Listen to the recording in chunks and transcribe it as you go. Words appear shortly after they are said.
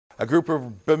A group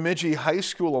of Bemidji High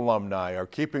School alumni are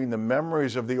keeping the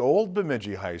memories of the old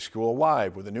Bemidji High School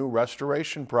alive with a new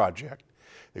restoration project.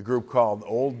 The group, called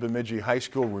Old Bemidji High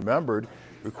School Remembered,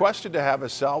 requested to have a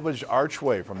salvaged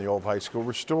archway from the old high school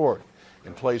restored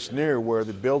and placed near where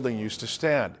the building used to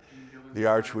stand. The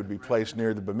arch would be placed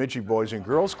near the Bemidji Boys and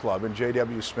Girls Club and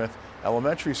J.W. Smith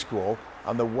Elementary School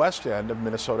on the west end of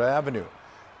Minnesota Avenue.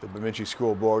 The Bemidji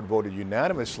School Board voted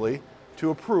unanimously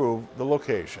to approve the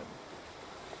location.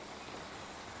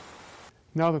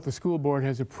 Now that the school board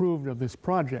has approved of this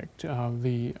project,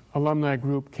 the alumni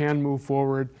group can move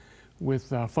forward with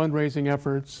fundraising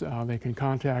efforts. They can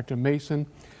contact a mason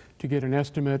to get an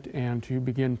estimate and to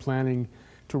begin planning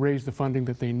to raise the funding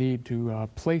that they need to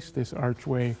place this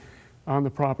archway on the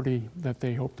property that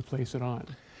they hope to place it on.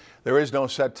 There is no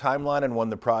set timeline on when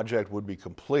the project would be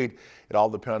complete. It all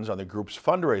depends on the group's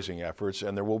fundraising efforts,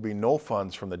 and there will be no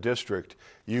funds from the district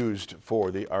used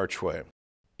for the archway.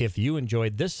 If you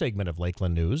enjoyed this segment of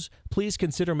Lakeland News, please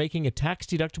consider making a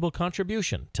tax-deductible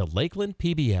contribution to Lakeland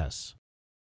PBS.